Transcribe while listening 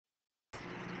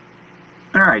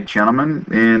All right, gentlemen,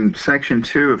 in section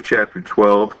 2 of chapter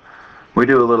 12, we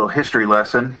do a little history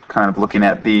lesson, kind of looking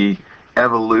at the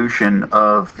evolution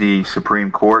of the Supreme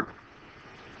Court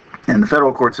and the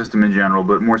federal court system in general,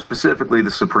 but more specifically the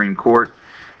Supreme Court,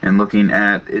 and looking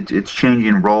at its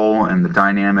changing role and the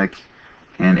dynamic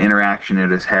and interaction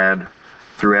it has had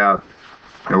throughout,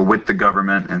 or with the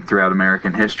government and throughout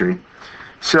American history.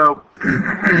 So,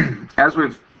 as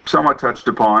we've somewhat touched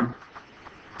upon,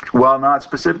 while not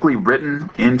specifically written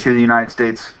into the United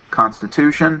States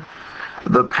Constitution,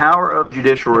 the power of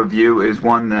judicial review is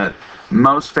one that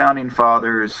most founding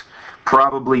fathers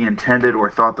probably intended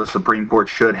or thought the Supreme Court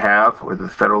should have, or the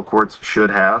federal courts should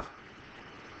have.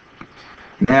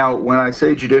 Now, when I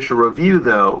say judicial review,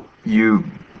 though,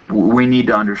 we need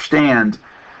to understand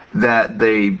that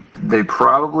they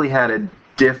probably had a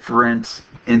different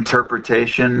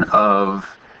interpretation of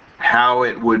how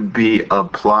it would be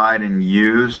applied and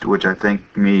used, which I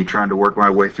think me trying to work my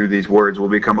way through these words will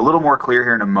become a little more clear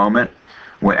here in a moment,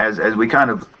 as we kind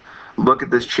of look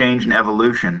at this change and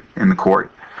evolution in the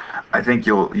court. I think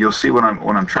you'll see what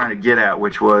I'm trying to get at,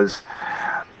 which was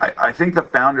I think the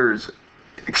founders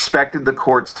expected the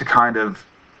courts to kind of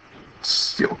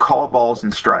call balls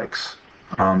and strikes,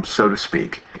 so to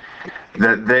speak,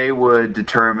 that they would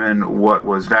determine what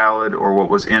was valid or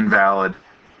what was invalid,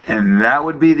 and that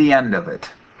would be the end of it,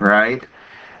 right?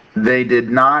 They did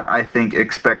not, I think,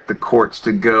 expect the courts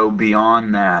to go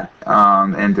beyond that,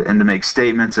 and to make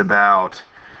statements about,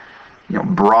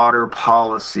 broader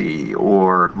policy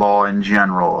or law in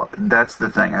general. That's the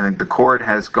thing. I think the court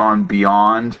has gone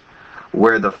beyond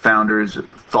where the founders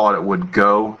thought it would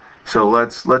go. So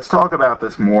let's talk about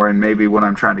this more, and maybe what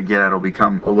I'm trying to get at will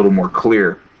become a little more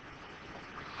clear.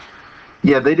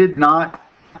 Yeah, they did not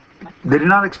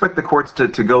expect the courts to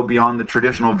go beyond the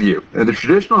traditional view. The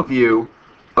traditional view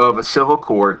of a civil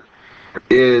court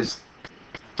is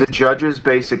the judges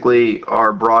basically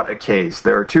are brought a case.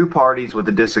 There are two parties with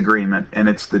a disagreement, and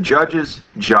it's the judge's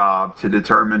job to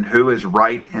determine who is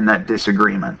right in that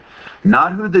disagreement,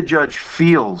 not who the judge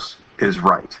feels is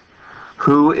right.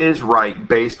 Who is right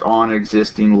based on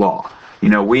existing law.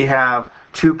 We have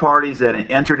two parties that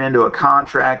entered into a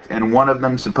contract, and one of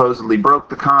them supposedly broke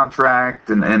the contract,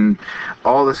 and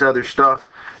all this other stuff.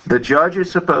 The judge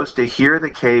is supposed to hear the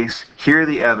case, hear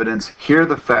the evidence, hear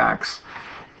the facts,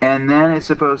 and then is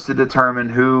supposed to determine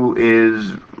who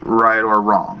is right or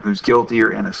wrong, who's guilty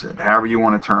or innocent, however you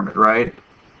want to term it, right?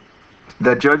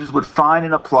 That judges would find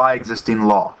and apply existing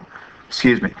law.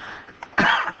 Excuse me.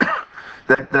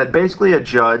 that basically a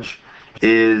judge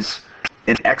is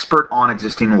an expert on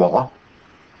existing law,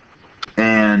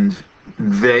 and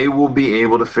they will be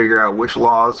able to figure out which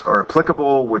laws are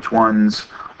applicable, which ones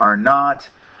are not.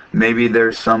 Maybe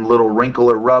there's some little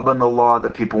wrinkle or rub in the law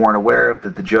that people weren't aware of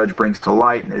that the judge brings to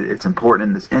light, and it's important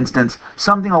in this instance.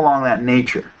 Something along that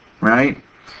nature, right?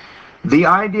 The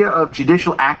idea of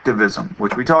judicial activism,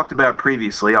 which we talked about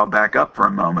previously, I'll back up for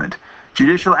a moment.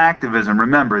 Judicial activism,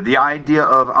 remember, the idea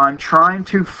of I'm trying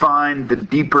to find the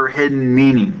deeper hidden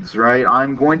meanings, right?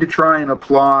 I'm going to try and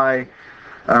apply,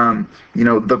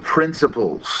 the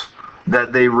principles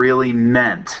that they really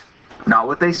meant. Not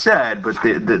what they said, but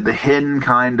the hidden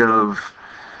kind of,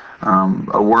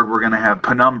 a word we're going to have,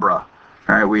 penumbra.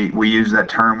 Right? We used that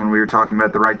term when we were talking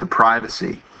about the right to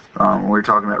privacy, when we were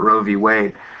talking about Roe v.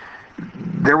 Wade.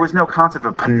 There was no concept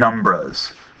of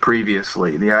penumbras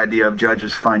previously, the idea of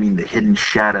judges finding the hidden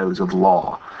shadows of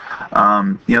law.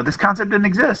 This concept didn't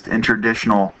exist in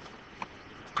traditional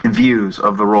views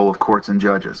of the role of courts and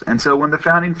judges. And so when the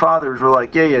founding fathers were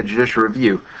like, yeah, judicial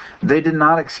review, they did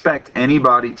not expect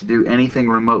anybody to do anything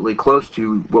remotely close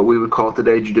to what we would call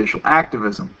today judicial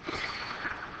activism.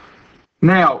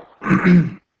 Now,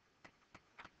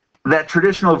 that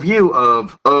traditional view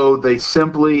of, they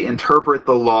simply interpret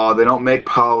the law, they don't make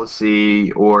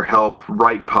policy or help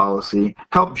write policy,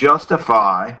 help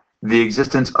justify the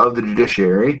existence of the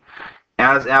judiciary.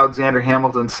 As Alexander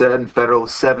Hamilton said in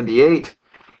Federalist 78,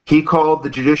 he called the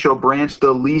judicial branch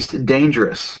the least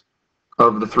dangerous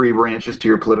of the three branches to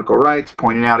your political rights,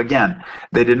 pointing out again,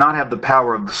 they did not have the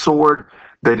power of the sword,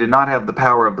 they did not have the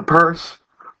power of the purse,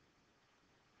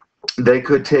 they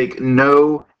could take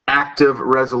no active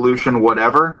resolution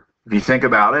whatever. If you think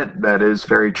about it, that is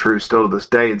very true still to this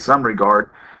day in some regard.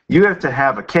 You have to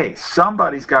have a case.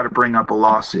 Somebody's got to bring up a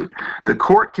lawsuit. The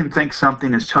court can think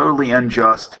something is totally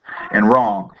unjust and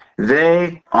wrong.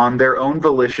 They, on their own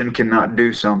volition, cannot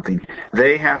do something.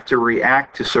 They have to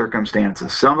react to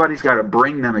circumstances. Somebody's got to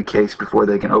bring them a case before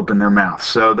they can open their mouth.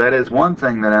 So that is one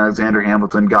thing that Alexander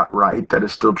Hamilton got right. That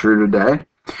is still true today.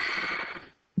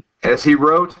 As he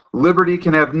wrote, liberty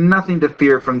can have nothing to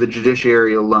fear from the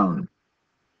judiciary alone.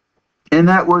 And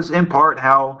that was in part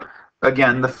how,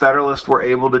 again, the Federalists were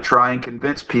able to try and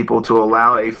convince people to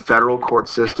allow a federal court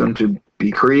system to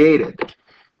be created.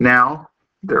 Now,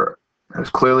 there has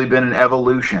clearly been an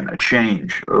evolution, a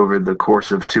change over the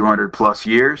course of 200 plus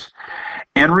years.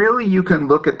 And really, you can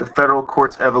look at the federal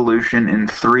court's evolution in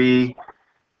 3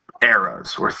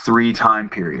 eras or 3 time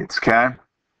periods, okay?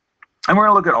 And we're going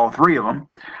to look at all 3 of them.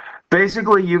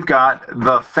 Basically, you've got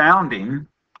the founding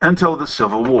until the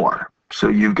Civil War. So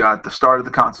you've got the start of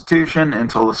the Constitution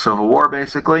until the Civil War,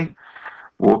 basically.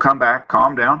 We'll come back,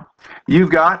 calm down.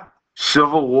 You've got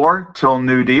Civil War till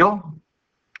New Deal,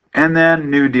 and then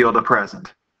New Deal to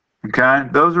present. Okay?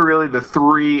 Those are really the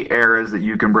 3 eras that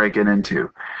you can break it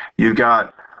into. You've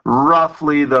got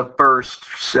roughly the first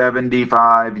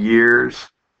 75 years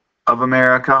of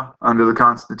America under the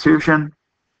Constitution,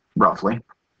 roughly.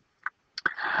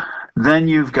 Then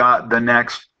you've got the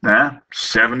next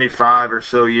 75 or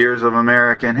so years of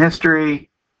American history.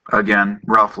 Again,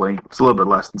 roughly. It's a little bit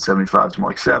less than 75. It's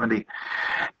more like 70.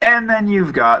 And then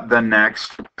you've got the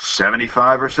next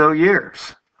 75 or so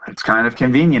years. It's kind of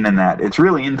convenient in that. It's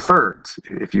really in thirds,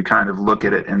 if you kind of look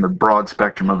at it in the broad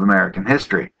spectrum of American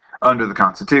history under the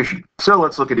Constitution. So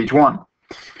let's look at each one.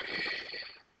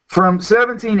 From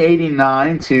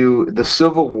 1789 to the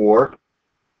Civil War,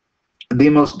 the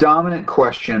most dominant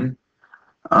question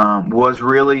was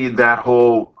really that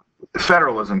whole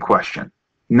federalism question.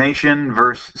 Nation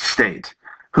versus state.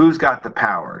 Who's got the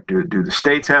power? Do the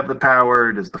states have the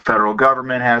power? Does the federal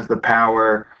government have the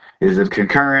power? Is it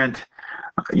concurrent?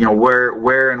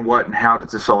 Where and what and how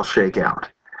does this all shake out?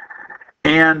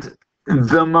 And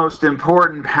the most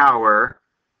important power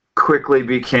quickly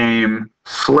became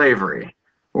slavery,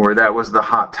 or that was the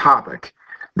hot topic.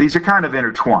 These are kind of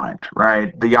intertwined,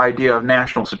 right? The idea of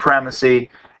national supremacy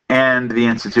and the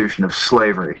institution of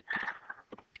slavery.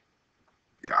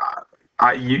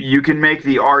 You can make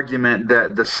the argument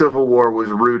that the Civil War was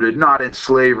rooted not in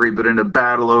slavery, but in a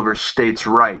battle over states'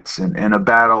 rights and a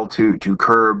battle to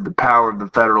curb the power of the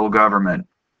federal government.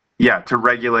 Yeah, to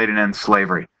regulate and end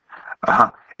slavery.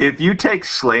 If you take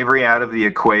slavery out of the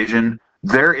equation,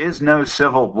 there is no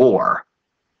Civil War,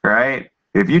 right?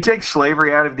 If you take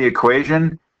slavery out of the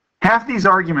equation, half these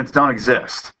arguments don't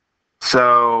exist.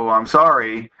 So I'm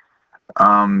sorry,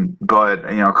 but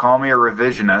call me a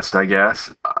revisionist, I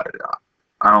guess.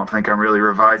 I don't think I'm really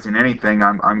revising anything.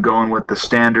 I'm going with the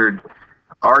standard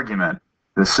argument.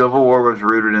 The Civil War was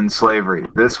rooted in slavery.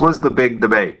 This was the big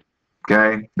debate.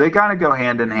 Okay, they kind of go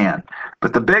hand in hand.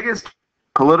 But the biggest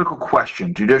political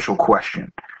question, judicial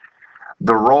question,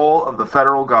 the role of the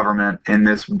federal government in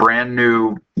this brand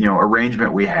new,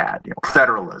 arrangement we had,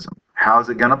 federalism. How's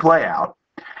it going to play out?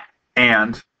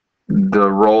 And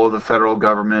the role of the federal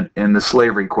government in the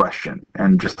slavery question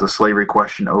and just the slavery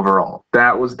question overall.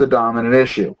 That was the dominant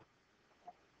issue.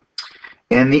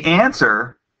 And the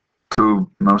answer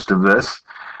to most of this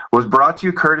was brought to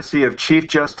you courtesy of Chief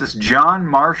Justice John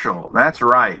Marshall. That's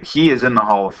right. He is in the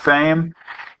Hall of Fame.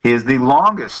 He is the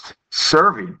longest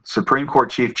serving Supreme Court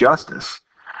Chief Justice.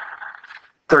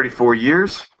 34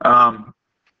 years.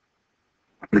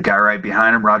 The guy right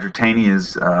behind him, Roger Taney,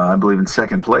 is, I believe, in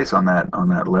second place on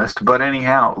that list. But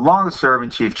anyhow, longest-serving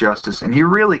Chief Justice, and he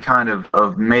really kind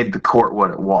of made the court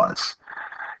what it was.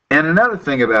 And another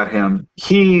thing about him,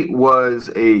 he was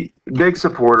a big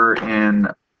supporter in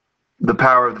the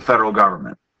power of the federal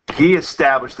government. He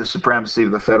established the supremacy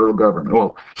of the federal government.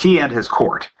 Well, he and his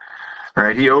court.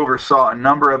 Right? He oversaw a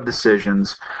number of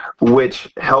decisions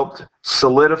which helped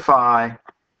solidify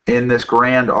in this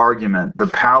grand argument the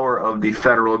power of the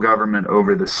federal government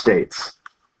over the states.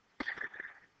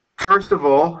 First of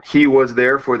all, he was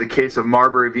there for the case of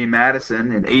Marbury v. Madison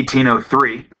in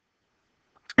 1803,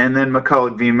 and then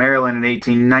McCulloch v. Maryland in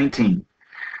 1819.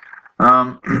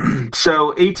 So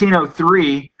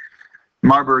 1803,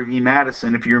 Marbury v.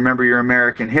 Madison, if you remember your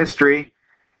American history,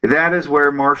 that is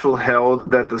where Marshall held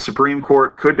that the Supreme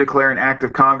Court could declare an act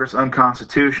of Congress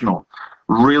unconstitutional.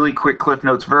 Really quick Cliff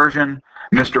Notes version.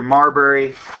 Mr.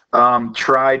 Marbury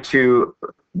tried to,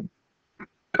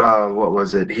 what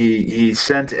was it? He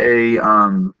sent a,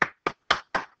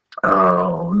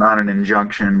 not an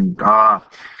injunction.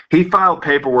 He filed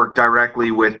paperwork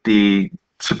directly with the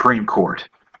Supreme Court.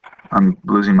 I'm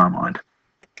losing my mind.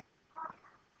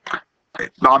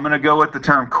 I'm going to go with the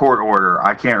term court order.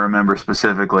 I can't remember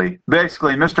specifically.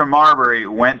 Basically, Mr. Marbury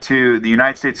went to the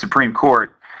United States Supreme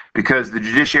Court because the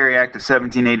Judiciary Act of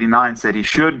 1789 said he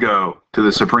should go to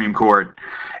the Supreme Court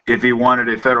if he wanted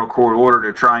a federal court order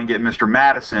to try and get Mr.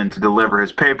 Madison to deliver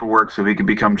his paperwork so he could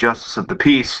become Justice of the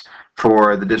Peace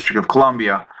for the District of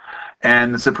Columbia.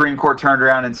 And the Supreme Court turned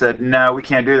around and said, no, we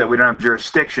can't do that. We don't have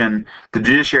jurisdiction. The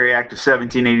Judiciary Act of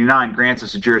 1789 grants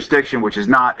us a jurisdiction which is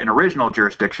not an original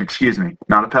jurisdiction, excuse me,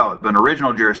 not appellate, but an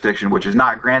original jurisdiction which is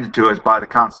not granted to us by the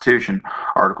Constitution,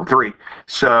 Article 3.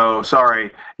 So, sorry,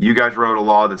 you guys wrote a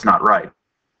law that's not right.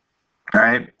 All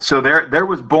right? So there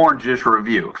was born judicial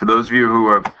review. For those of you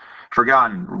who have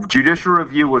forgotten, judicial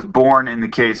review was born in the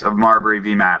case of Marbury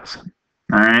v. Madison.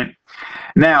 All right?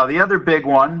 Now, the other big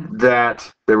one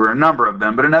that, there were a number of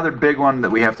them, but another big one that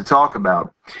we have to talk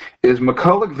about is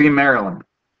McCulloch v. Maryland.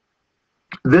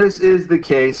 This is the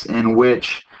case in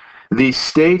which the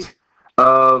state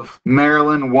of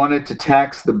Maryland wanted to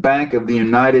tax the Bank of the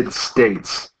United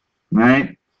States,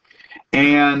 right?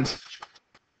 And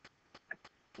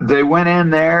they went in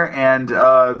there, and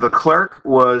the clerk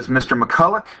was Mr.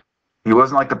 McCulloch. He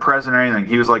wasn't like the president or anything.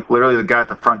 He was like literally the guy at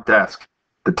the front desk,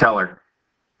 the teller.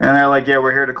 And they're like, yeah,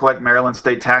 we're here to collect Maryland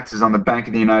state taxes on the Bank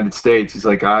of the United States. He's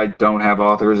like, I don't have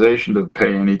authorization to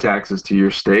pay any taxes to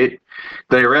your state.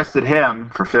 They arrested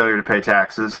him for failure to pay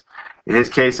taxes. His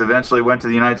case eventually went to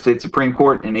the United States Supreme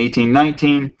Court in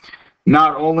 1819.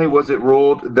 Not only was it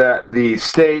ruled that the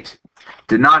state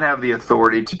did not have the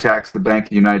authority to tax the Bank of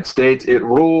the United States, it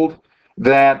ruled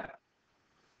that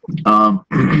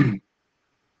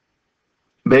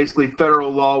basically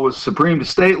federal law was supreme to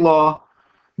state law,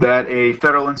 that a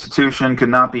federal institution could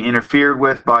not be interfered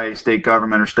with by a state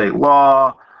government or state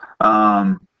law.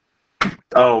 Mr.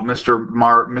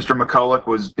 McCulloch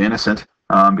was innocent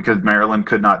because Maryland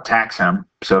could not tax him,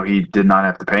 so he did not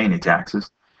have to pay any taxes.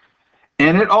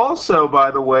 And it also, by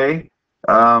the way,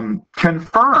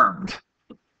 confirmed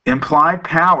implied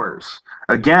powers.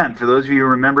 Again, for those of you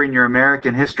remembering your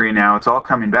American history now, it's all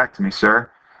coming back to me,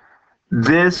 sir.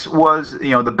 This was,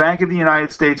 the Bank of the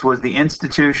United States was the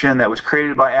institution that was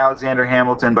created by Alexander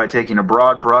Hamilton by taking a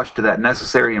broad brush to that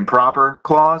necessary and proper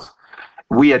clause.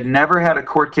 We had never had a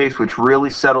court case which really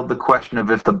settled the question of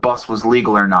if the bus was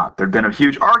legal or not. There'd been a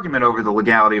huge argument over the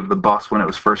legality of the bus when it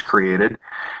was first created.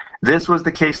 This was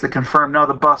the case that confirmed, no,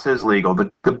 the bus is legal.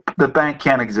 The bank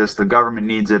can't exist. The government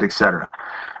needs it, etc.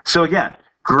 So again,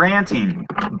 granting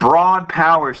broad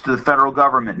powers to the federal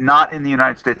government, not in the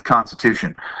United States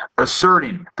Constitution,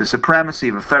 asserting the supremacy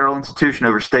of a federal institution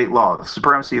over state law, the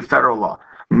supremacy of federal law.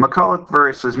 McCulloch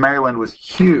versus Maryland was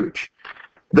huge.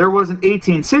 There was an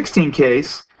 1816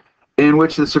 case in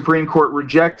which the Supreme Court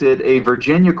rejected a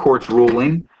Virginia court's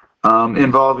ruling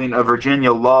involving a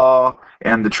Virginia law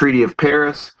and the Treaty of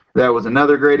Paris. That was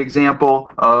another great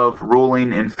example of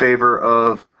ruling in favor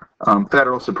of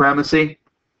federal supremacy.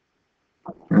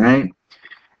 Right?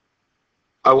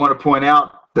 I want to point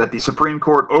out that the Supreme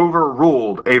Court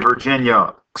overruled a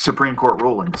Virginia Supreme Court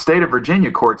ruling. The state of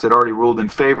Virginia courts had already ruled in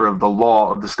favor of the law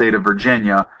of the state of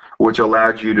Virginia, which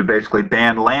allowed you to basically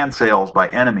ban land sales by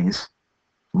enemies,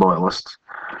 loyalists.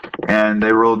 And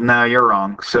they ruled, no, you're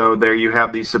wrong. So there you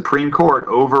have the Supreme Court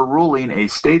overruling a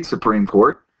state Supreme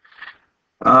Court.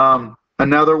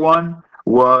 Another one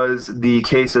was the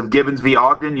case of Gibbons v.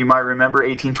 Ogden. You might remember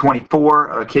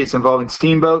 1824, a case involving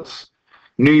steamboats.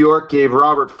 New York gave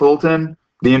Robert Fulton,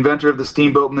 the inventor of the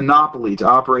steamboat monopoly, to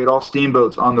operate all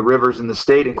steamboats on the rivers in the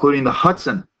state, including the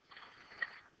Hudson.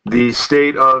 The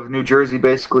state of New Jersey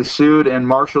basically sued, and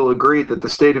Marshall agreed that the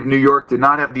state of New York did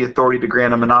not have the authority to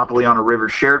grant a monopoly on a river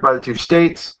shared by the two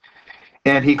states,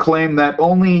 and he claimed that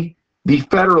only the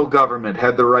federal government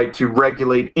had the right to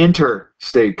regulate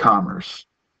interstate commerce,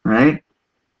 right?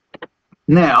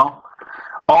 Now,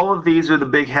 all of these are the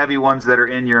big heavy ones that are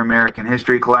in your American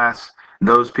history class.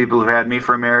 Those people who had me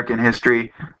for American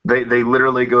history, they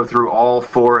literally go through all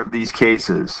four of these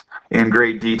cases in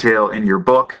great detail in your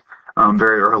book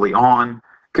very early on,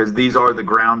 because these are the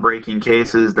groundbreaking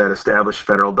cases that established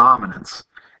federal dominance.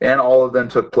 And all of them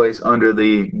took place under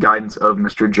the guidance of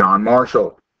Mr. John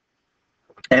Marshall.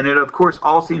 And it, of course,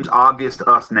 all seems obvious to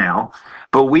us now,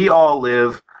 but we all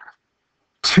live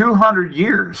 200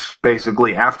 years,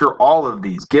 basically, after all of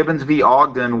these. Gibbons v.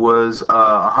 Ogden was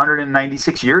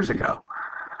 196 years ago.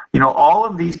 All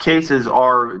of these cases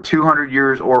are 200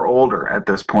 years or older at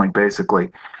this point,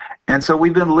 basically. And so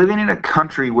we've been living in a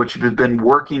country which has been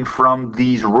working from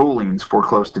these rulings for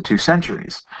close to 2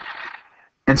 centuries.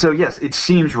 And so, yes, it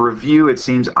seems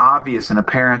obvious and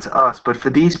apparent to us, but for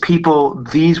these people,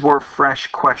 these were fresh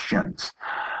questions.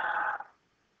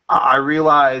 I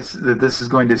realize that this is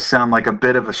going to sound like a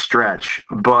bit of a stretch,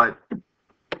 but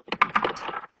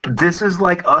this is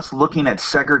like us looking at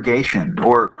segregation,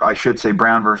 or I should say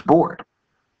Brown versus Board.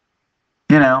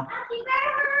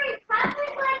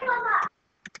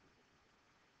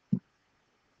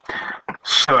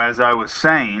 So as I was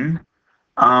saying,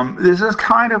 This is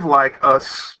kind of like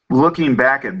us looking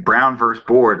back at Brown versus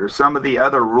Board or some of the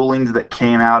other rulings that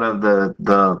came out of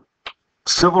the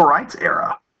civil rights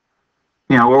era.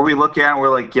 Where we look at it and we're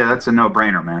like, yeah, that's a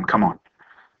no-brainer, man. Come on.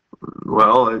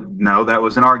 Well, no, that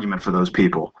was an argument for those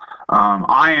people.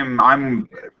 I'm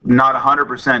not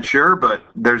 100% sure, but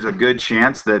there's a good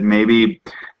chance that maybe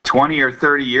 20 or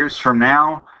 30 years from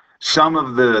now, some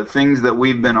of the things that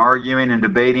we've been arguing and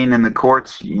debating in the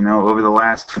courts, over the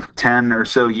last 10 or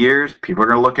so years, people are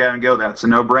going to look at it and go, that's a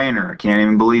no-brainer. I can't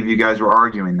even believe you guys were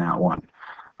arguing that one.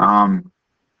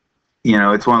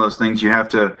 It's one of those things you have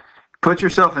to put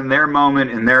yourself in their moment,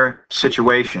 in their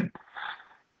situation.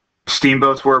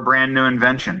 Steamboats were a brand new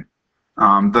invention.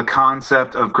 The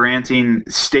concept of granting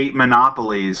state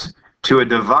monopolies to a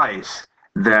device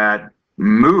that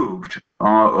moved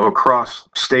across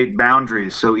state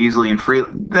boundaries so easily and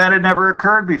freely, that had never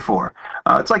occurred before.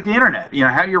 It's like the internet.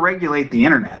 How do you regulate the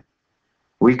internet?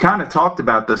 We kind of talked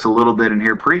about this a little bit in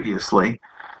here previously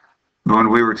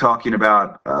when we were talking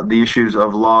about the issues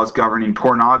of laws governing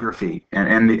pornography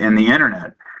and the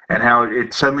internet, and how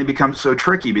it suddenly becomes so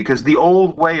tricky because the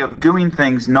old way of doing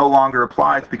things no longer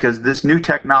applies because this new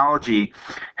technology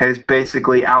has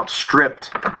basically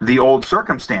outstripped the old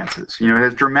circumstances. It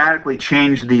has dramatically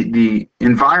changed the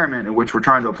environment in which we're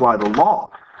trying to apply the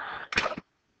law.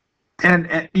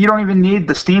 And you don't even need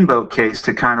the Steamboat case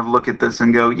to kind of look at this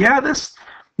and go, yeah, this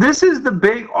is the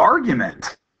big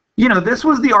argument. This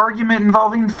was the argument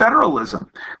involving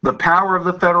federalism, the power of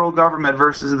the federal government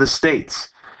versus the states.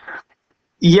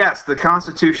 Yes, the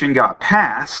Constitution got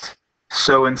passed,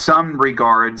 so in some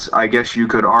regards, I guess you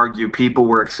could argue people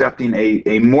were accepting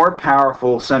a more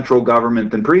powerful central government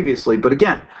than previously. But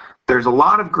again, there's a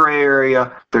lot of gray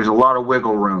area, there's a lot of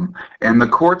wiggle room, and the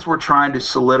courts were trying to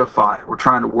solidify it. We're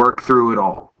trying to work through it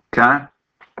all, okay?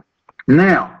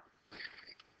 Now,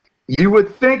 you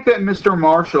would think that Mr.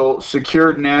 Marshall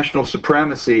secured national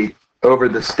supremacy over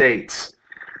the states.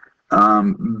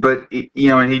 But,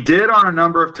 and he did on a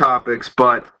number of topics,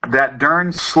 but that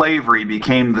darn slavery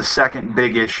became the second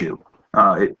big issue.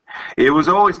 It was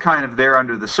always kind of there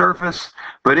under the surface,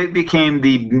 but it became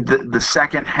the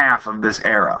second half of this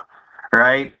era,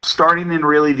 right? Starting in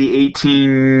really the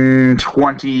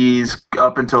 1820s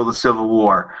up until the Civil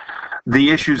War,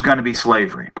 the issue is going to be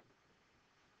slavery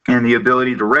and the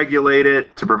ability to regulate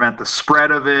it, to prevent the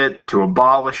spread of it, to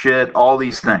abolish it, all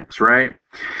these things, right?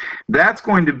 That's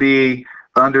going to be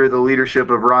under the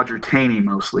leadership of Roger Taney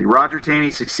mostly. Roger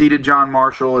Taney succeeded John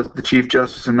Marshall as the Chief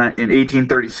Justice in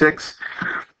 1836.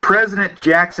 President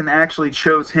Jackson actually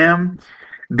chose him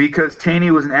because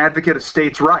Taney was an advocate of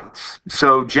states' rights.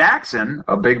 So Jackson,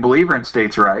 a big believer in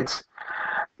states' rights,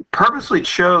 purposely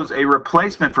chose a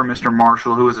replacement for Mr.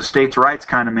 Marshall, who was a states' rights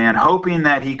kind of man, hoping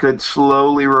that he could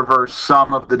slowly reverse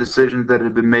some of the decisions that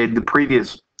had been made the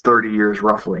previous 30 years,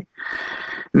 roughly.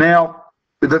 Now,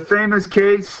 the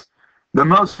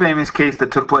most famous case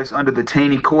that took place under the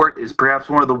Taney Court is perhaps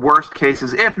one of the worst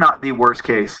cases, if not the worst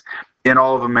case, in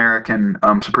all of American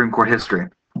Supreme Court history.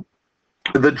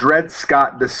 The Dred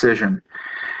Scott decision.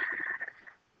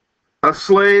 A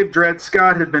slave, Dred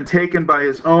Scott, had been taken by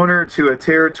his owner to a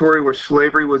territory where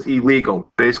slavery was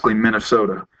illegal, basically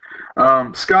Minnesota.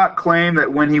 Scott claimed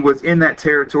that when he was in that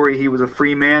territory, he was a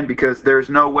free man because there's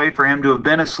no way for him to have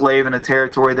been a slave in a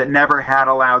territory that never had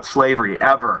allowed slavery,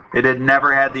 ever. It had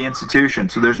never had the institution,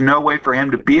 so there's no way for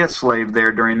him to be a slave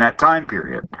there during that time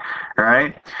period, all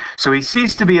right? So he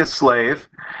ceased to be a slave,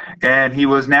 and he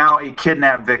was now a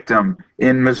kidnap victim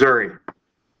in Missouri.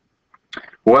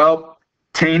 Well,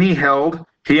 Taney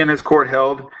he and his court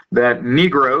held that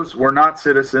Negroes were not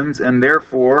citizens and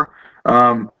therefore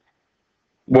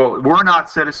were not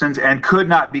citizens and could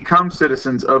not become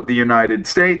citizens of the United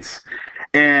States,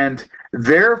 and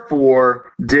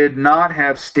therefore did not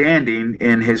have standing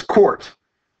in his court.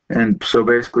 And so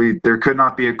basically there could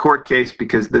not be a court case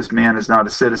because this man is not a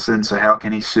citizen, so how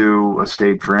can he sue a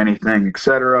state for anything,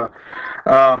 etc.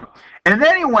 And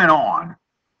then he went on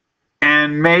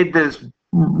and made this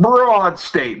broad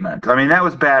statement. I mean, that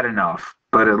was bad enough,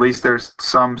 but at least there's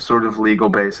some sort of legal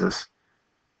basis.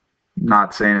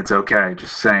 Not saying it's okay,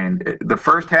 just saying the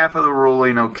first half of the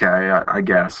ruling, okay, I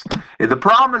guess. The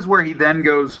problem is where he then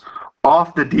goes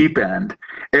off the deep end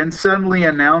and suddenly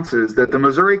announces that the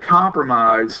Missouri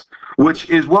Compromise, which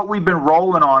is what we've been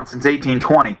rolling on since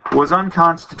 1820, was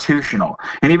unconstitutional.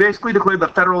 And he basically declared the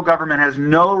federal government has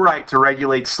no right to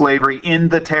regulate slavery in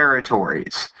the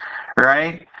territories,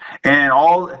 right? And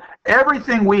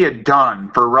everything we had done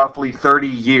for roughly 30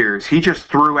 years, he just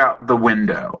threw out the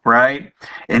window, right?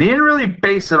 And he didn't really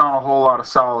base it on a whole lot of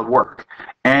solid work.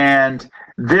 And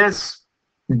this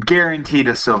guaranteed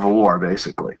a civil war,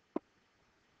 basically.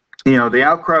 You know, the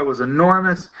outcry was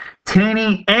enormous.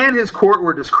 Taney and his court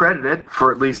were discredited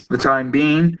for at least the time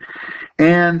being.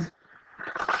 And,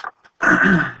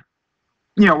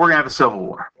 you know, we're going to have a civil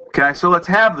war. Okay, so let's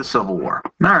have the Civil War.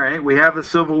 All right, we have the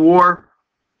Civil War.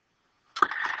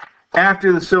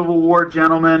 After the Civil War,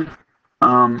 gentlemen,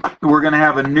 we're going to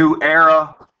have a new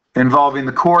era involving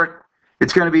the court.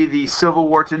 It's going to be the Civil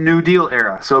War to New Deal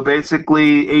era. So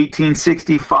basically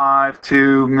 1865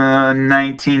 to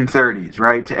 1930s,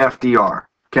 right, to FDR.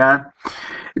 Okay?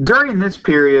 During this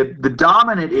period, the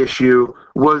dominant issue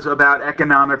was about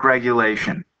economic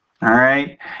regulation. All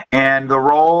right, and the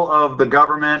role of the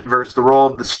government versus the role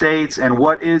of the states, and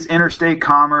what is interstate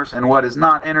commerce and what is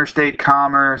not interstate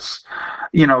commerce,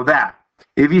 you know, that.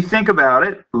 If you think about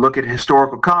it, look at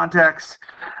historical context,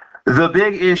 the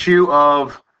big issue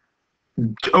of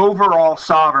overall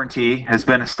sovereignty has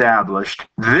been established.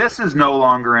 This is no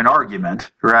longer an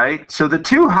argument, right? So the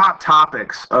two hot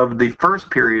topics of the first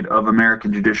period of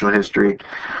American judicial history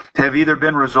have either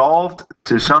been resolved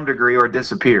to some degree or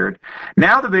disappeared.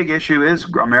 Now the big issue is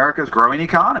America's growing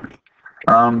economy.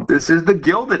 This is the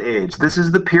Gilded Age. This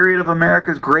is the period of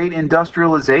America's great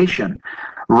industrialization.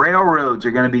 Railroads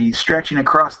are going to be stretching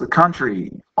across the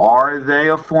country. Are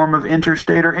they a form of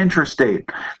interstate or intrastate?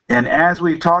 And as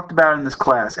we've talked about in this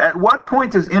class, at what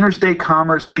point does interstate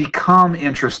commerce become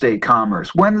intrastate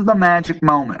commerce? When's the magic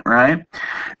moment, right?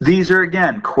 These are,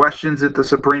 again, questions that the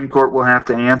Supreme Court will have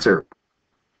to answer.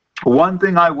 One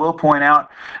thing I will point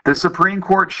out, the Supreme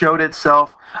Court showed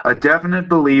itself a definite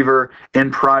believer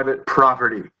in private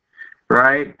property.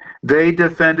 Right? They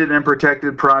defended and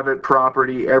protected private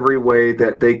property every way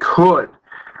that they could.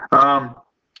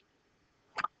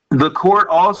 The court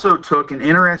also took an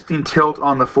interesting tilt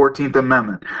on the 14th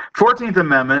Amendment. 14th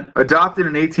Amendment, adopted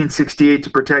in 1868 to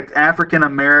protect African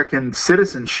American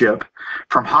citizenship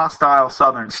from hostile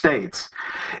southern states,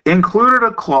 included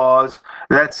a clause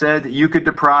that said that you could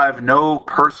deprive no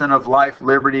person of life,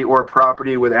 liberty, or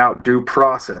property without due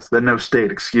process. No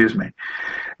state, excuse me.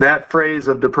 That phrase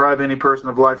of deprive any person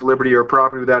of life, liberty, or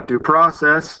property without due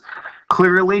process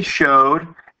clearly showed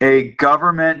a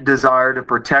government desire to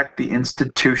protect the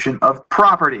institution of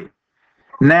property.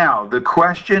 Now, the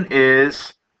question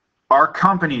is, are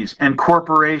companies and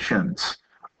corporations,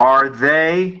 are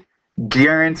they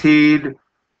guaranteed,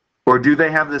 or do they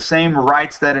have the same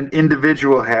rights that an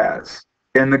individual has?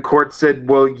 And the court said,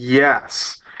 well,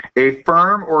 yes. A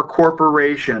firm or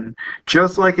corporation,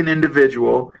 just like an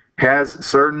individual, has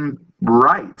certain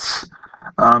rights.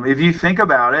 If you think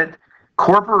about it,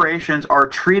 corporations are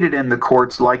treated in the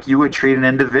courts like you would treat an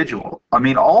individual. I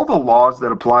mean, all the laws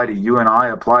that apply to you and I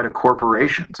apply to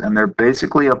corporations, and they're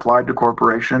basically applied to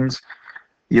corporations.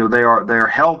 You know, they're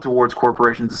held towards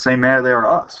corporations the same manner they are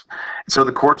us. So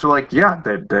the courts are like, yeah,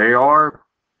 they are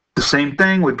the same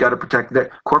thing. We've got to protect that.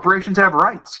 Corporations have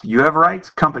rights. You have rights.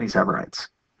 Companies have rights.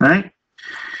 Right?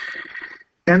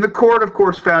 And the court, of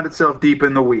course, found itself deep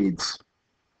in the weeds.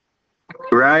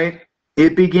 Right?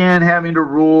 It began having to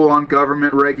rule on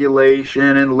government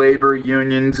regulation and labor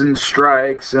unions and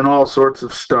strikes and all sorts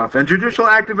of stuff. And judicial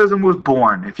activism was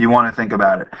born, if you want to think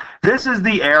about it. This is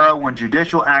the era when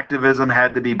judicial activism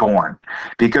had to be born,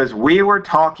 because we were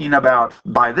talking about,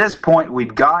 by this point,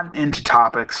 we'd gotten into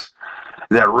topics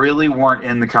that really weren't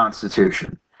in the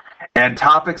Constitution. And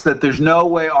topics that there's no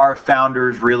way our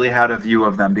founders really had a view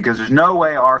of them, because there's no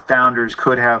way our founders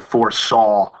could have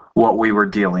foresaw what we were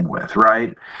dealing with,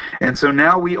 right? And so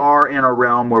now we are in a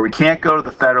realm where we can't go to the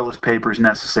Federalist Papers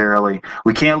necessarily.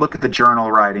 We can't look at the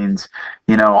journal writings.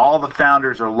 You know, all the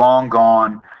founders are long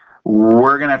gone.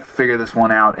 We're going to have to figure this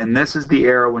one out. And this is the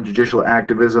era when judicial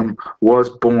activism was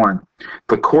born.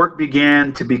 The court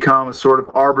began to become a sort of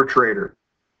arbitrator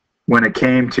when it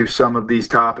came to some of these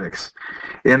topics.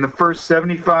 In the first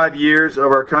 75 years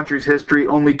of our country's history,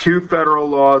 only 2 federal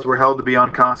laws were held to be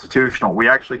unconstitutional. We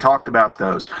actually talked about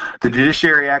those. The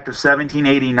Judiciary Act of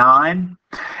 1789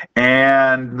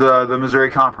 and the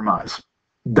Missouri Compromise.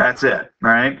 That's it,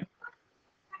 right?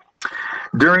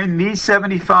 During these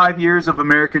 75 years of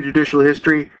American judicial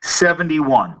history,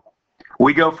 71.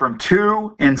 We go from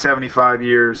 2 in 75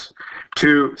 years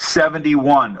to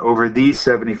 71 over these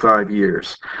 75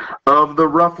 years. Of the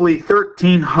roughly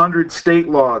 1,300 state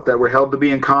laws that were held to be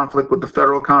in conflict with the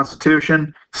federal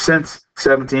Constitution since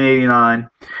 1789,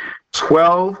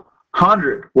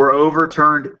 1,200 were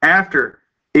overturned after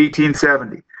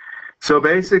 1870. So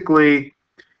basically,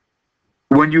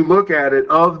 when you look at it,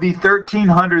 of the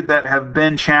 1,300 that have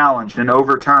been challenged and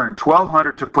overturned,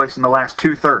 1,200 took place in the last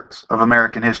 2/3 of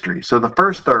American history. So the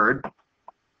first third,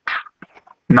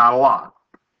 not a lot,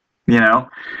 you know.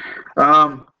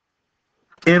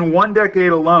 In one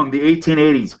decade alone, the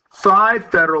 1880s, 5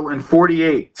 federal and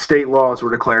 48 state laws were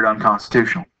declared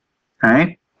unconstitutional.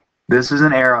 Right? This is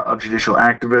an era of judicial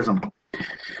activism.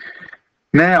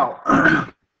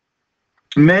 Now,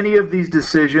 many of these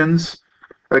decisions,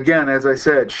 again, as I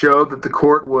said, showed that the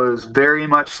court was very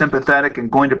much sympathetic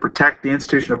and going to protect the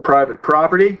institution of private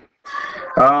property.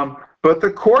 But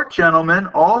the court, gentlemen,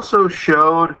 also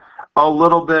showed a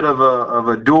little bit of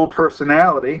a dual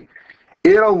personality.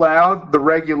 It allowed the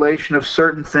regulation of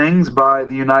certain things by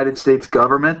the United States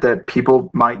government that people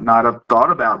might not have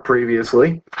thought about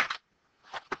previously.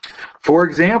 For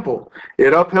example,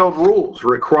 it upheld rules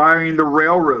requiring the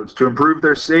railroads to improve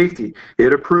their safety.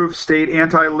 It approved state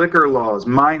anti-liquor laws,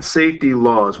 mine safety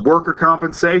laws, worker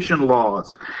compensation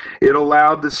laws. It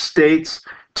allowed the states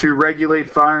to regulate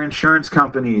fire insurance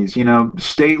companies,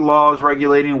 state laws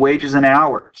regulating wages and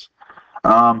hours.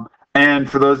 And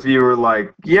for those of you who are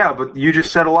like, yeah, but you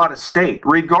just said a lot of state.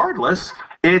 Regardless,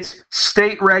 it's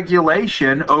state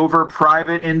regulation over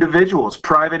private individuals,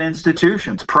 private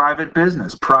institutions, private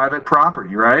business, private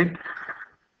property, right?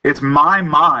 It's my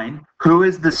mine. Who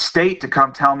is the state to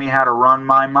come tell me how to run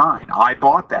my mine? I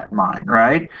bought that mine,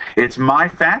 right? It's my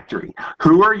factory.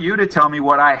 Who are you to tell me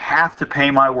what I have to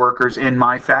pay my workers in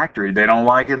my factory? They don't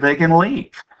like it, they can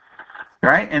leave.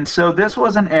 Right? And so this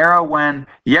was an era when,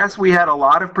 yes, we had a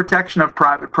lot of protection of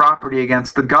private property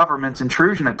against the government's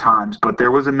intrusion at times, but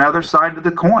there was another side to the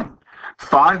coin.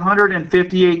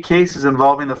 558 cases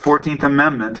involving the 14th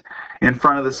Amendment in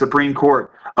front of the Supreme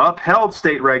Court upheld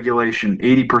state regulation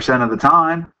 80% of the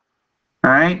time.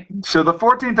 Right? So the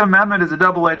 14th Amendment is a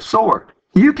double-edged sword.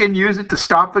 You can use it to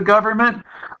stop the government,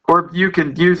 or you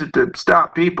can use it to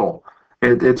stop people.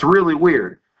 It's really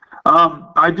weird.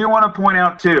 I do want to point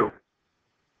out, too,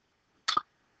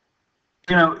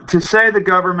 to say the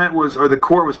government was, or the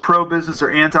court was pro-business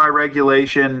or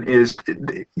anti-regulation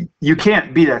you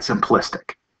can't be that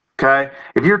simplistic, okay?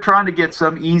 If you're trying to get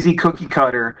some easy cookie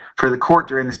cutter for the court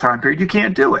during this time period, you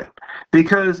can't do it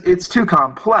because it's too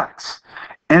complex.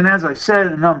 And as I said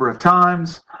a number of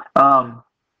times, the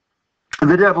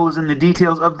devil is in the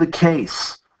details of the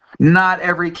case. Not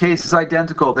every case is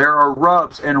identical. There are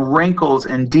rubs and wrinkles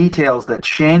and details that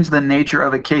change the nature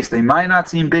of a case. They might not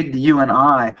seem big to you and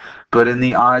I, but in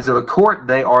the eyes of a court,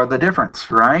 they are the difference,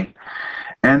 right?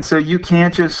 And so you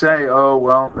can't just say, oh,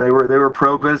 well, they were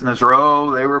pro-business, or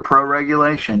oh, they were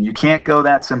pro-regulation. You can't go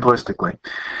that simplistically.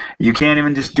 You can't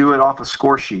even just do it off a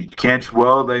score sheet. You can't just,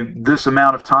 well, this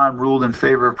amount of time ruled in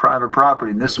favor of private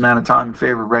property and this amount of time in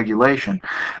favor of regulation.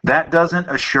 That doesn't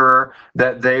assure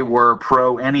that they were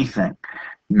pro-anything.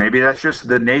 Maybe that's just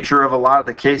the nature of a lot of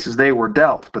the cases they were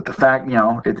dealt. But the fact,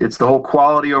 it's the whole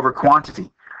quality over quantity.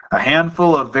 A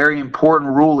handful of very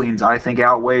important rulings, I think,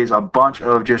 outweighs a bunch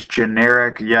of just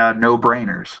generic,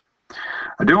 no-brainers.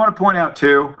 I do want to point out,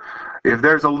 too, if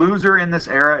there's a loser in this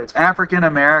era, it's African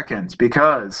Americans,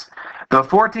 because the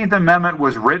 14th Amendment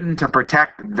was written to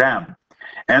protect them.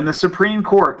 And the Supreme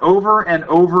Court, over and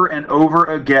over and over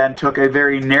again, took a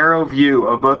very narrow view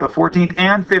of both the 14th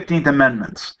and 15th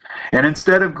Amendments. And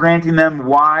instead of granting them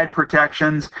wide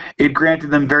protections, it granted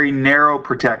them very narrow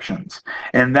protections.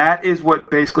 And that is what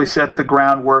basically set the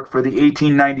groundwork for the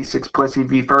 1896 Plessy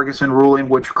v. Ferguson ruling,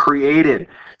 which created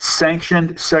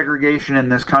sanctioned segregation in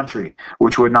this country,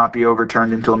 which would not be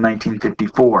overturned until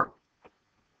 1954.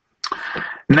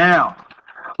 Now,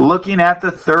 looking at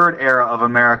the third era of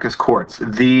America's courts,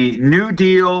 the New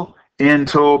Deal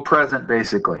until present,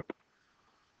 basically.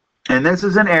 And this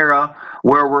is an era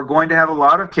where we're going to have a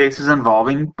lot of cases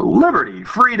involving liberty,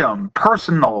 freedom,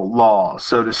 personal law,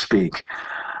 so to speak.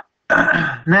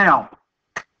 Now,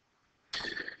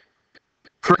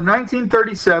 from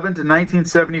 1937 to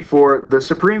 1974, the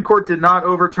Supreme Court did not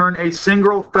overturn a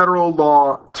single federal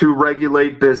law to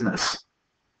regulate business.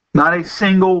 Not a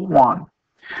single one.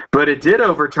 But it did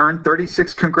overturn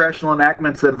 36 congressional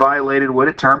enactments that violated what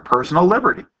it termed personal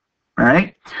liberty.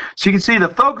 Right? So you can see the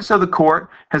focus of the court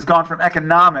has gone from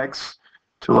economics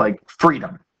to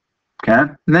freedom.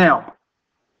 Okay? Now,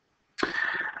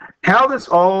 how this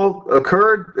all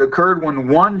occurred when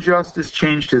one justice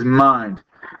changed his mind.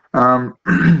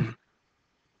 And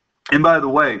by the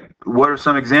way, what are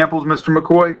some examples, Mr.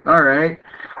 McCoy? All right.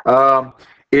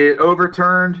 It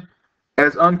overturned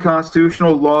as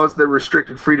unconstitutional laws that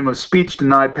restricted freedom of speech,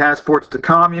 denied passports to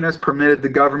communists, permitted the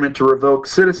government to revoke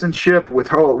citizenship,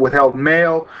 withheld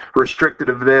mail, restricted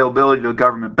availability to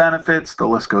government benefits. The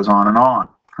list goes on and on.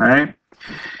 Right?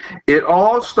 It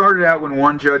all started out when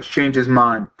one judge changed his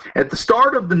mind. At the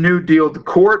start of the New Deal, the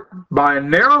court, by a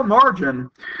narrow margin,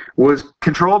 was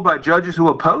controlled by judges who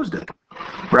opposed it,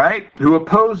 right? Who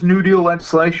opposed New Deal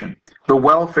legislation. the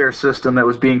welfare system that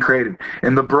was being created,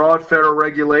 and the broad federal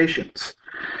regulations.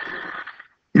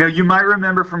 You might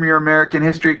remember from your American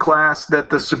history class that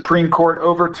the Supreme Court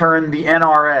overturned the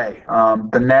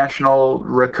NRA, the National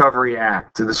Recovery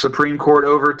Act. The Supreme Court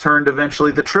overturned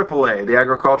eventually the AAA, the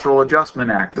Agricultural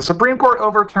Adjustment Act. The Supreme Court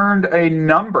overturned a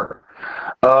number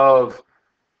of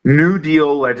New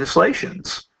Deal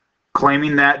legislations,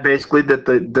 claiming that basically that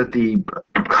the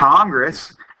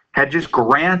Congress had just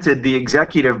granted the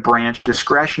executive branch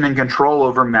discretion and control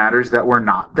over matters that were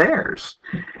not theirs.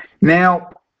 Now,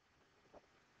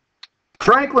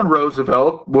 Franklin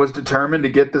Roosevelt was determined to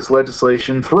get this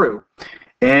legislation through,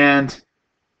 and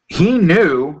he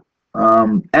knew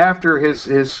after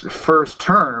his first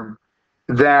term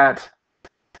that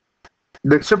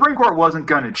the Supreme Court wasn't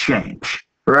going to change,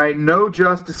 right? No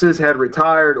justices had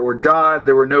retired or died.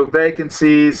 There were no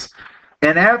vacancies.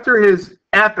 And after his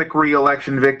epic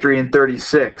re-election victory in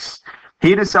 36,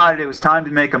 he decided it was time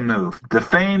to make a move, the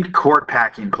famed court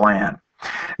packing plan.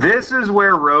 This is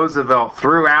where Roosevelt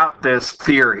threw out this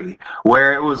theory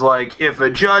where it was like, if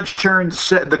a judge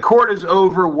the court is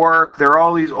overworked, there are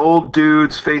all these old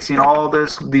dudes facing all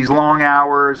these long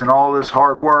hours and all this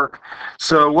hard work.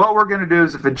 So what we're going to do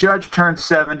is if a judge turns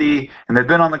 70 and they've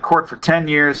been on the court for 10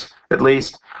 years at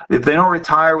least, if they don't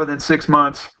retire within 6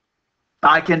 months,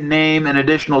 I can name an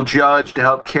additional judge to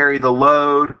help carry the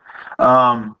load.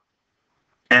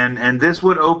 And this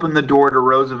would open the door to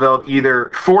Roosevelt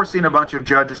either forcing a bunch of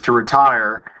judges to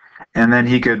retire, and then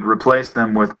he could replace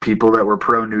them with people that were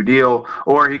pro-New Deal,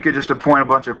 or he could just appoint a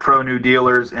bunch of pro-New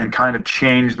Dealers and kind of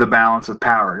change the balance of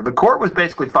power. The court was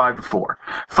basically 5-4.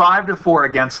 5-4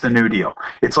 against the New Deal.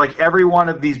 It's like every one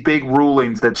of these big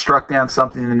rulings that struck down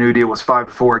something in the New Deal was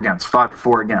 5-4 against,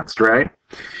 5-4 against, right?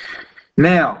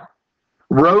 Now,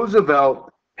 Roosevelt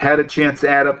had a chance to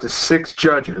add up to 6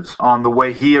 judges on the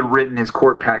way he had written his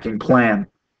court packing plan.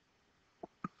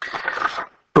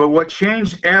 But what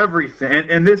changed everything,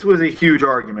 and this was a huge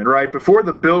argument, right? Before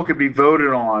the bill could be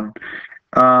voted on,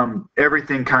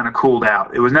 everything kind of cooled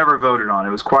out. It was never voted on. It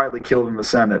was quietly killed in the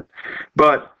Senate.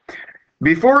 But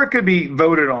before it could be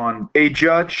voted on, a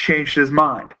judge changed his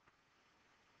mind.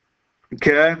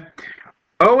 Okay?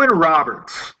 Owen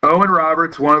Roberts,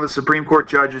 one of the Supreme Court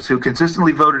judges who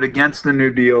consistently voted against the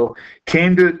New Deal,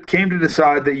 came to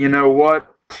decide that, you know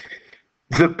what,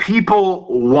 the people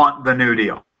want the New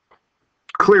Deal.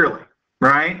 Clearly,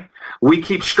 right? We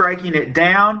keep striking it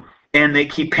down, and they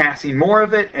keep passing more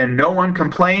of it, and no one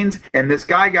complains, and this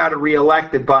guy got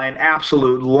reelected by an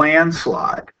absolute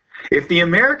landslide. If the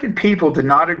American people did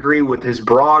not agree with his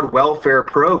broad welfare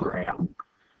program,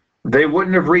 they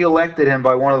wouldn't have reelected him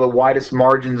by one of the widest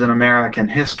margins in American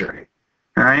history,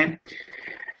 right?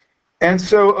 And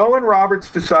so Owen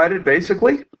Roberts decided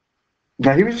basically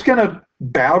that he was just going to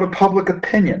bow to public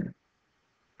opinion.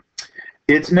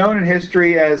 It's known in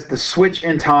history as the switch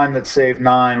in time that saved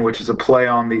 9, which is a play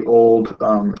on the old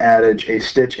adage, a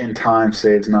stitch in time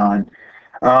saves 9.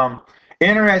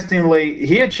 Interestingly,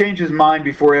 he had changed his mind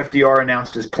before FDR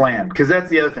announced his plan, because that's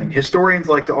the other thing. Historians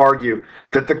like to argue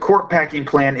that the court packing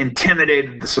plan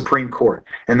intimidated the Supreme Court,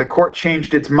 and the court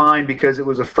changed its mind because it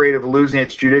was afraid of losing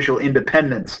its judicial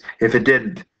independence if it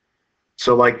didn't.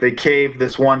 So, like, they caved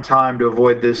this one time to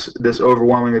avoid this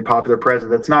overwhelmingly popular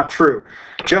president. That's not true.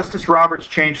 Justice Roberts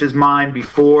changed his mind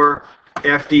before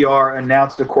FDR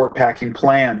announced a court packing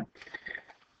plan.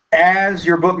 As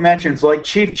your book mentions, like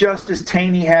Chief Justice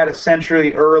Taney had a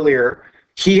century earlier,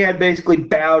 he had basically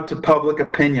bowed to public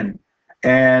opinion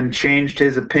and changed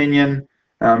his opinion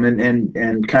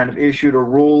and kind of issued a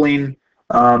ruling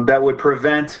that would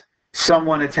prevent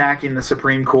someone attacking the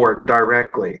Supreme Court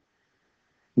directly.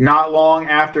 Not long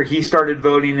after he started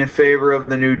voting in favor of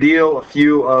the New Deal, a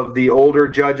few of the older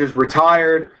judges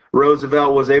retired.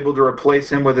 Roosevelt was able to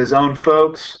replace him with his own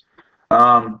folks.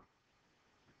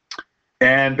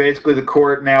 And basically the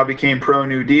court now became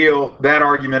pro-New Deal. That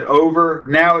argument over.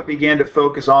 Now it began to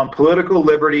focus on political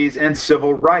liberties and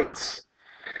civil rights.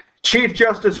 Chief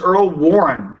Justice Earl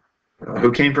Warren,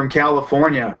 who came from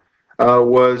California,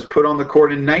 was put on the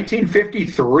court in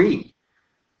 1953.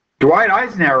 Dwight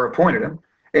Eisenhower appointed him,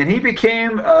 and he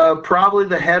became probably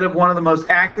the head of one of the most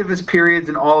activist periods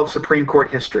in all of Supreme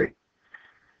Court history.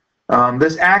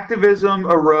 This activism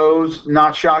arose,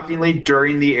 not shockingly,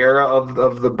 during the era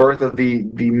of the birth of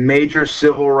the major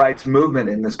civil rights movement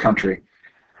in this country.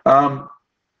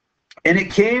 And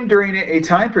it came during a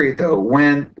time period, though,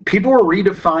 when people were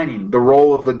redefining the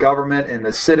role of the government and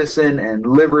the citizen and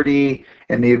liberty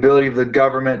and the ability of the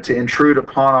government to intrude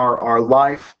upon our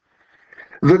life.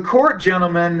 The court,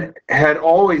 gentlemen, had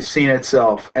always seen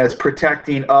itself as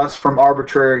protecting us from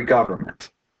arbitrary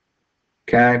government.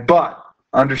 Okay, but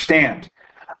understand,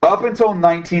 up until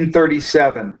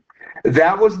 1937,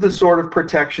 that was the sort of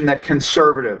protection that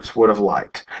conservatives would have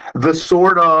liked. The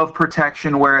sort of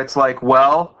protection where it's like,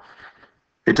 well,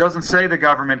 it doesn't say the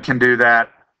government can do that,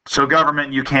 so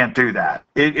government, you can't do that.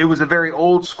 It was a very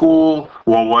old school,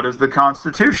 well, what does the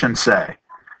Constitution say?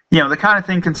 You know, the kind of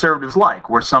thing conservatives like,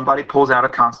 where somebody pulls out a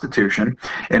constitution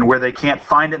and where they can't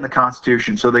find it in the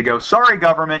Constitution, so they go, sorry,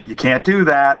 government, you can't do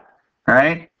that,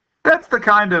 right? That's the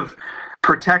kind of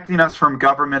protecting us from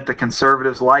government that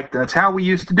conservatives liked. That's how we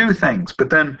used to do things.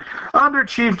 But then under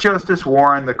Chief Justice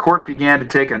Warren, the court began to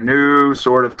take a new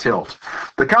sort of tilt.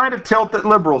 The kind of tilt that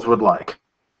liberals would like,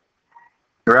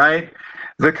 right?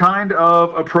 The kind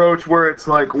of approach where it's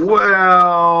like,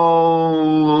 well,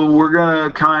 we're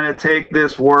going to kind of take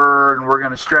this word and we're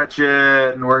going to stretch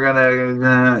it and we're going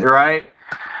to, right?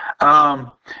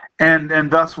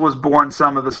 And thus was born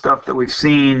some of the stuff that we've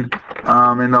seen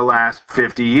in the last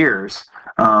 50 years.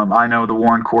 I know the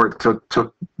Warren Court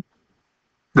took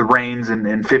the reins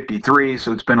in 53,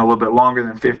 so it's been a little bit longer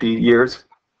than 50 years,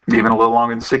 even a little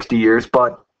longer than 60 years.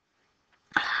 But,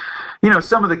 you know,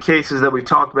 some of the cases that we've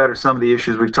talked about or some of the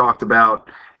issues we've talked about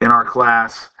in our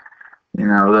class, you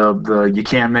know, the you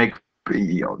can't make,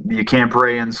 you can't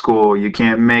pray in school, you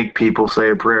can't make people say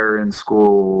a prayer in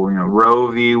school, you know, Roe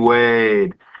v.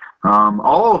 Wade,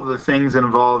 all of the things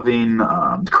involving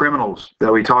criminals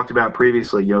that we talked about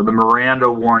previously, you know, the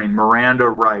Miranda warning, Miranda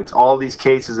rights, all these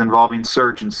cases involving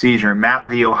search and seizure, Mapp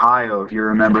v. Ohio, if you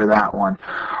remember that one.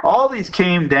 All these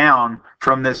came down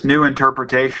from this new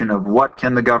interpretation of what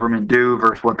can the government do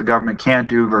versus what the government can't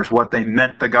do versus what they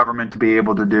meant the government to be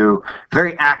able to do.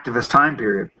 Very activist time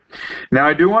period. Now,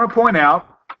 I do want to point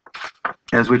out,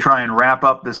 as we try and wrap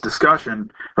up this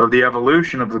discussion of the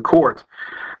evolution of the court,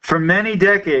 for many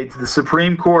decades, the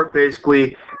Supreme Court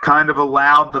basically kind of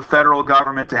allowed the federal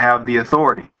government to have the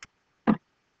authority.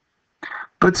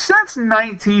 But since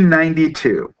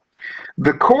 1992,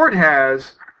 the court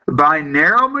has, by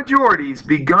narrow majorities,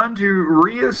 begun to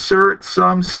reassert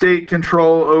some state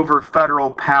control over federal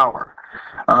power.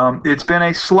 It's been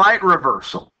a slight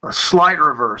reversal,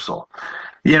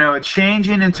 You know, a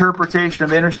changing interpretation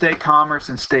of interstate commerce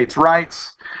and states'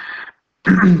 rights.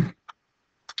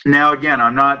 Now, again,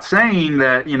 I'm not saying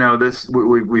that, you know,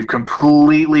 we've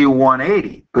completely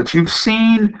 180, but you've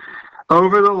seen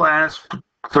over the last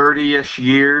 30-ish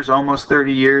years, almost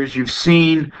 30 years, you've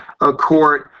seen a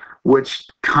court which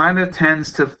kind of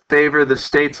tends to favor the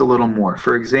states a little more.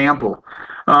 For example,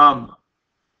 a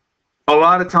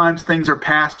lot of times things are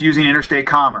passed using interstate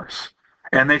commerce,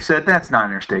 and they said that's not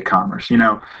interstate commerce. You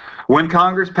know, when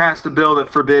Congress passed a bill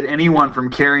that forbid anyone from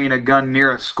carrying a gun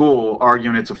near a school,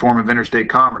 arguing it's a form of interstate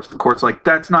commerce, the court's like,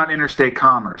 that's not interstate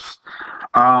commerce.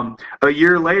 A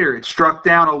year later, it struck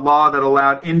down a law that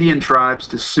allowed Indian tribes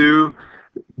to sue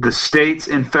the states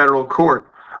in federal court,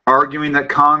 arguing that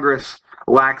Congress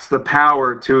lacks the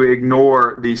power to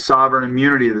ignore the sovereign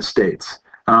immunity of the states.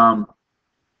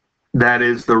 That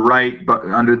is the right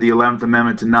under the 11th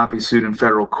Amendment to not be sued in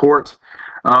federal court.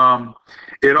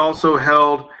 It also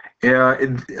held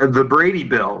the Brady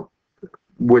Bill,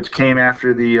 which came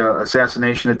after the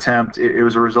assassination attempt. It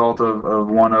was a result of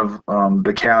one of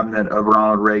the cabinet of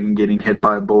Ronald Reagan getting hit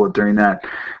by a bullet during that.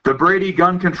 The Brady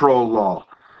gun control law.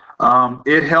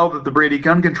 It held that the Brady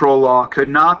gun control law could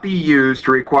not be used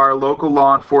to require local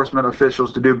law enforcement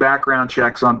officials to do background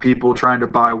checks on people trying to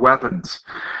buy weapons.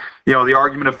 You know, the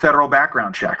argument of federal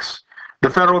background checks. The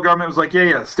federal government was like,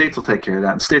 yeah, states will take care of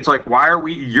that. And states like, why are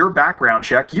we, your background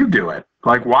check, you do it.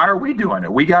 Like, why are we doing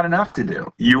it? We got enough to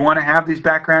do. You want to have these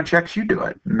background checks, you do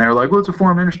it. And they're like, well, it's a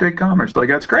form of interstate commerce. Like,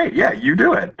 that's great. Yeah, you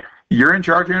do it. You're in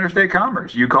charge of interstate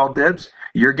commerce. You call dibs,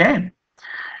 your game.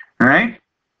 All right?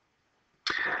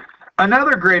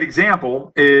 Another great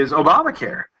example is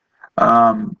Obamacare.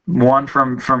 One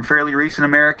from fairly recent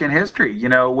American history. You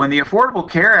know, when the Affordable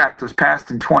Care Act was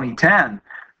passed in 2010,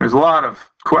 there's a lot of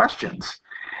questions.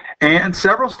 And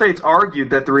several states argued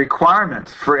that the requirement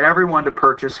for everyone to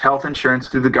purchase health insurance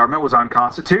through the government was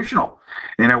unconstitutional.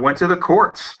 And it went to the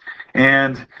courts.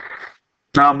 And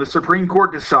the Supreme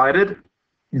Court decided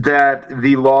that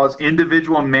the law's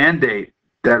individual mandate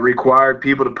that required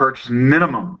people to purchase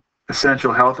minimum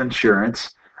essential health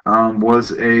insurance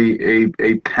was a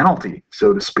penalty,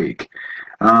 so to speak.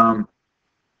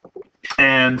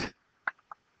 And,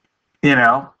 you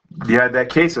know, you had that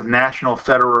case of National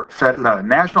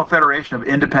Federation of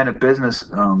Independent Business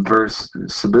versus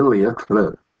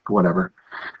Sibilia, whatever,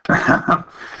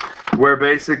 where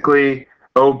basically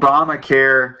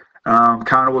Obamacare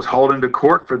kind of was hauled into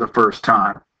court for the first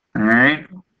time. All right.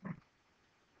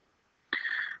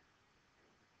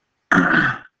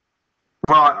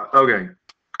 Okay,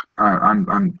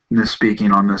 I'm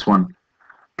misspeaking on this one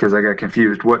because I got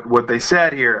confused. What they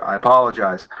said here, I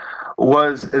apologize,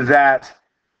 was that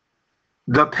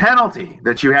the penalty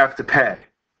that you have to pay,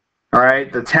 all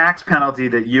right, the tax penalty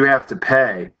that you have to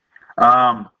pay,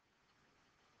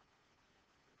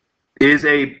 is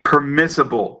a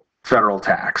permissible federal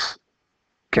tax.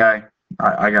 Okay,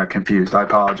 I got confused. I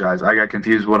apologize. I got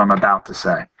confused what I'm about to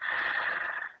say.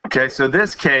 Okay, so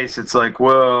this case, it's like,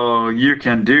 well, you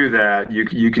can do that.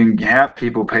 You can have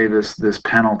people pay this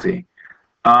penalty.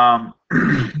 But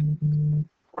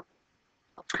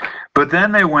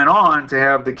then they went on to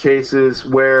have the cases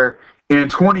where in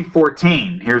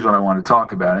 2014, here's what I want to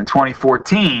talk about. In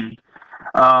 2014,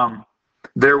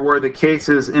 there were the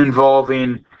cases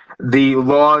involving the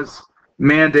laws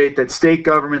mandate that state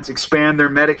governments expand their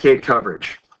Medicaid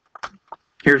coverage.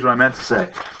 Here's what I meant to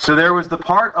say. So there was the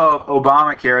part of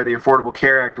Obamacare, the Affordable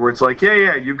Care Act, where it's like,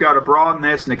 yeah, you've got to broaden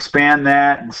this and expand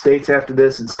that, and states after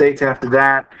this and states after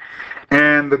that.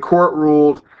 And the court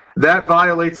ruled that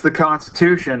violates the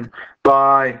Constitution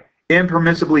by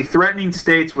impermissibly threatening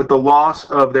states with the loss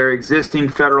of their existing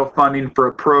federal funding for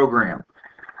a program.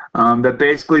 That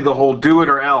basically the whole do it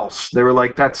or else, they were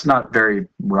like, that's not very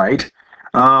right.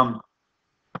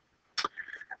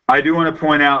 I do want to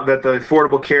point out that the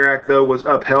Affordable Care Act, though, was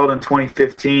upheld in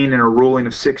 2015 in a ruling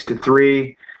of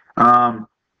 6-3.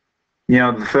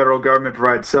 The federal government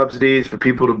provides subsidies for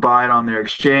people to buy it on their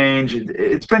exchange.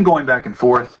 It's been going back and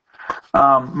forth.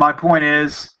 My point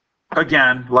is,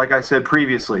 again, like I said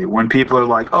previously, when people are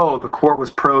like, oh, the court was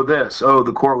pro this, oh,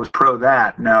 the court was pro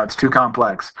that, no, it's too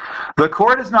complex. The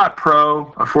court is not pro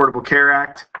Affordable Care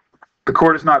Act. The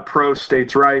court is not pro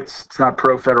states' rights. It's not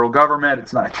pro federal government.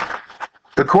 It's not.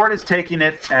 The court is taking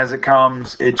it as it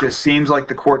comes. It just seems like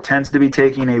the court tends to be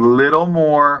taking a little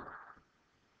more.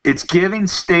 It's giving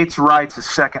states' rights a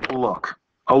second look.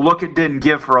 A look it didn't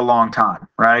give for a long time,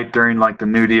 right? During like the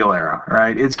New Deal era,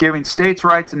 right? It's giving states'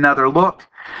 rights another look,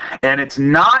 and it's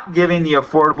not giving the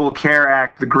Affordable Care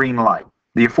Act the green light.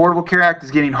 The Affordable Care Act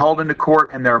is getting hauled into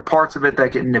court, and there are parts of it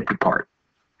that get nipped apart,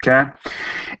 okay?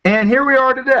 And here we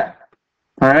are today,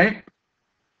 all right?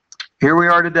 Here we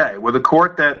are today with a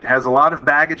court that has a lot of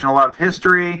baggage and a lot of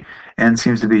history and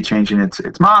seems to be changing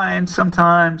its mind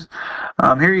sometimes.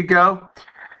 Here you go.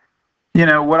 You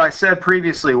know, what I said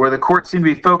previously, where the courts seem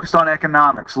to be focused on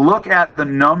economics. Look at the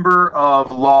number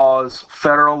of laws,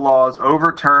 federal laws,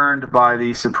 overturned by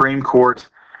the Supreme Court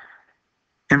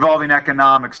involving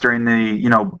economics during the,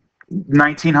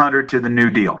 1900 to the New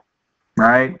Deal,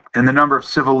 right? And the number of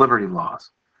civil liberty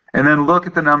laws. And then look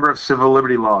at the number of civil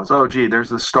liberty laws. Oh, gee, there's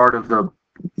the start of the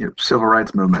civil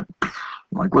rights movement.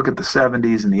 Like, look at the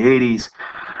 70s and the 80s.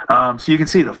 So you can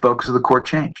see the focus of the court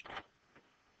changed.